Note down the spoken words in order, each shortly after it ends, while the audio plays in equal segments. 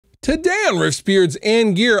Today on Riffs, Beards,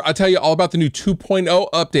 and Gear, I'll tell you all about the new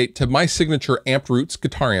 2.0 update to my signature Amped Roots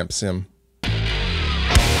guitar amp sim.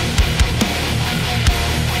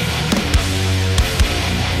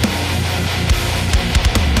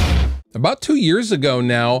 About 2 years ago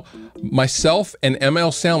now, myself and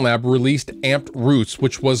ML Sound Lab released Amped Roots,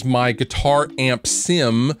 which was my guitar amp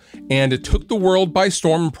sim, and it took the world by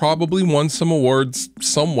storm and probably won some awards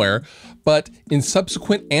somewhere. But in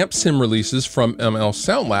subsequent amp sim releases from ML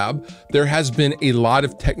Sound Lab, there has been a lot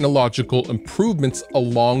of technological improvements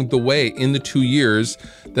along the way in the 2 years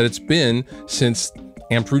that it's been since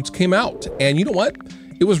Amped Roots came out. And you know what?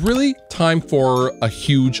 It was really time for a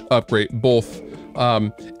huge upgrade, both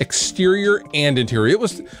exterior and interior.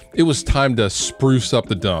 It was time to spruce up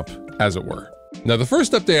the dump, as it were. Now, the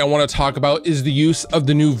first update I want to talk about is the use of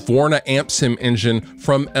the new Vorna amp sim engine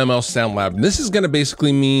from ML Sound Lab. And this is going to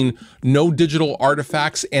basically mean no digital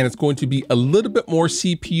artifacts, and it's going to be a little bit more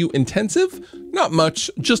CPU intensive. Not much,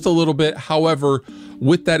 just a little bit. However,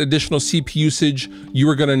 with that additional CPU usage, you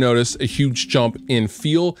are going to notice a huge jump in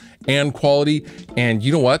feel and quality. And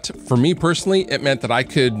you know what? For me personally, it meant that I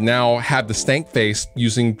could now have the stank face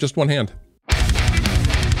using just one hand.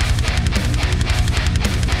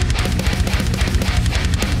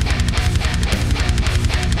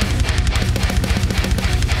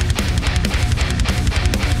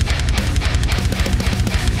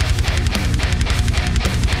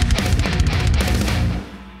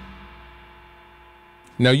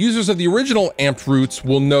 Now, users of the original Amped Roots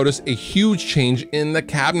will notice a huge change in the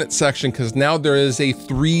cabinet section, because now there is a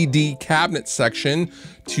 3D cabinet section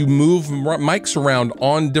to move mics around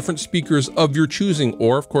on different speakers of your choosing,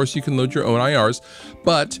 or of course you can load your own IRs,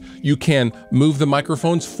 but you can move the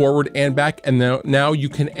microphones forward and back, and now you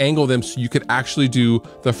can angle them so you could actually do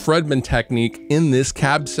the Fredman technique in this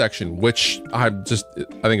cab section, which I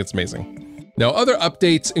think it's amazing. Now, other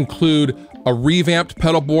updates include a revamped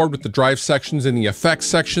pedal board with the drive sections and the effects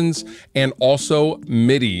sections, and also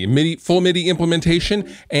full MIDI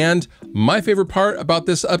implementation. And my favorite part about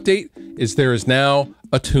this update is there is now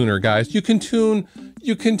a tuner, guys. You can tune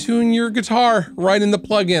your guitar right in the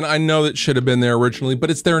plugin. I know that should have been there originally,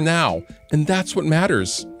 but it's there now, and that's what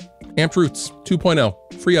matters. Amped Roots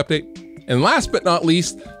 2.0, free update. And last but not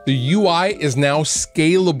least, the UI is now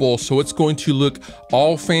scalable, so it's going to look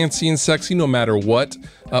all fancy and sexy no matter what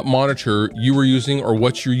monitor you were using or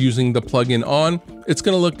what you're using the plugin on. It's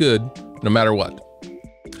going to look good no matter what.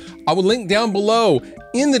 I will link down below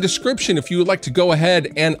in the description if you would like to go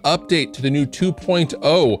ahead and update to the new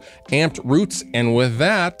 2.0 Amped Roots. And with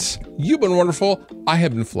that, you've been wonderful. I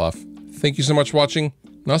have been Fluff. Thank you so much for watching,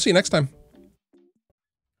 and I'll see you next time.